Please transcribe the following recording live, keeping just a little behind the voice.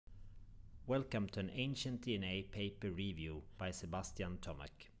Welcome to an ancient DNA paper review by Sebastian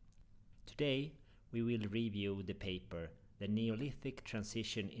Tomek. Today we will review the paper "The Neolithic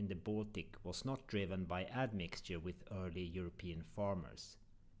transition in the Baltic was not driven by admixture with early European farmers"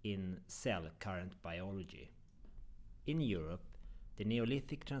 in Cell Current Biology. In Europe, the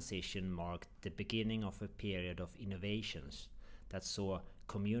Neolithic transition marked the beginning of a period of innovations that saw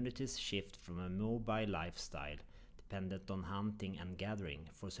communities shift from a mobile lifestyle dependent on hunting and gathering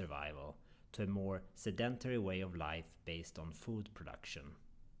for survival to a more sedentary way of life based on food production.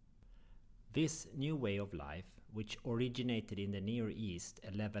 This new way of life, which originated in the Near East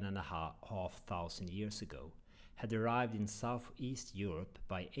 11,500 years ago, had arrived in Southeast Europe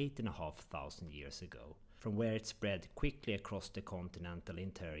by 8,500 years ago, from where it spread quickly across the continental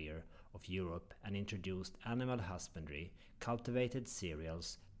interior of Europe and introduced animal husbandry, cultivated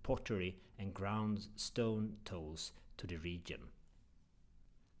cereals, pottery and ground stone tools to the region.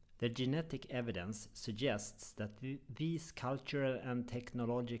 The genetic evidence suggests that these cultural and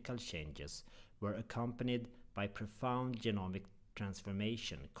technological changes were accompanied by profound genomic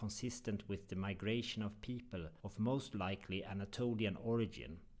transformation consistent with the migration of people of most likely Anatolian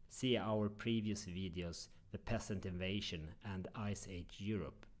origin. See our previous videos, The Peasant Invasion and Ice Age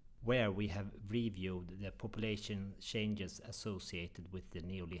Europe, where we have reviewed the population changes associated with the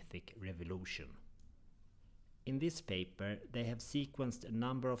Neolithic revolution. In this paper, they have sequenced a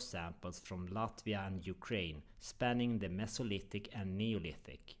number of samples from Latvia and Ukraine, spanning the Mesolithic and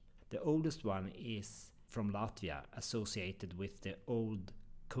Neolithic. The oldest one is from Latvia, associated with the old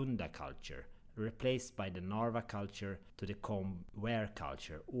Kunda culture, replaced by the Narva culture to the Kom-Ware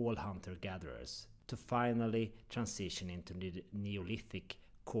culture, all hunter-gatherers, to finally transition into the Neolithic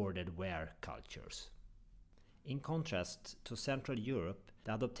corded ware cultures. In contrast to Central Europe,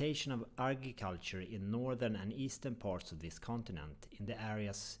 the adoption of agriculture in northern and eastern parts of this continent, in the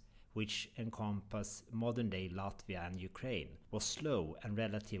areas which encompass modern-day Latvia and Ukraine, was slow and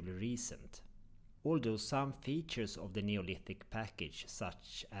relatively recent. Although some features of the Neolithic package,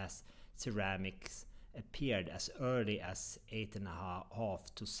 such as ceramics, appeared as early as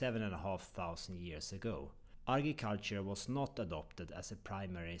 8,500 to 7,500 years ago, agriculture was not adopted as a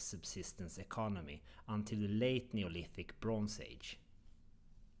primary subsistence economy until the late Neolithic Bronze Age.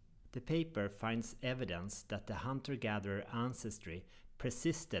 The paper finds evidence that the hunter-gatherer ancestry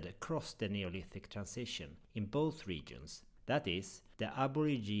persisted across the Neolithic transition in both regions. That is, the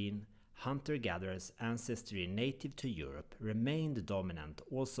Aborigine hunter-gatherers' ancestry native to Europe remained dominant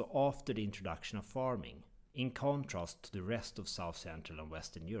also after the introduction of farming, in contrast to the rest of South Central and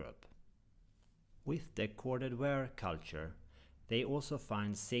Western Europe. With the corded ware culture, they also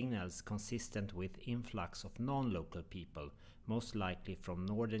find signals consistent with influx of non-local people, most likely from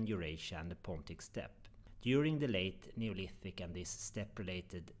northern Eurasia and the Pontic steppe. During the late Neolithic, and this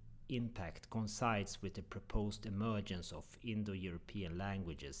steppe-related impact coincides with the proposed emergence of Indo-European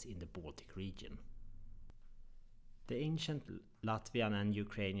languages in the Baltic region. The ancient Latvian and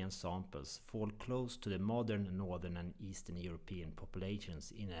Ukrainian samples fall close to the modern northern and eastern European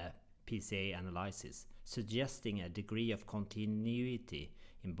populations in a PCA analysis, suggesting a degree of continuity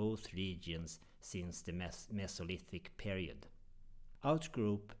in both regions since the Mesolithic period.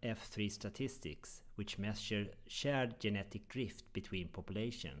 Outgroup F3 statistics, which measure shared genetic drift between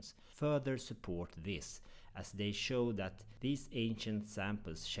populations, further support this, as they show that these ancient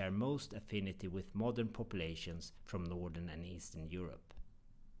samples share most affinity with modern populations from Northern and Eastern Europe.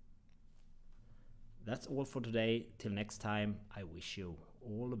 That's all for today. Till next time, I wish you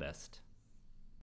all the best.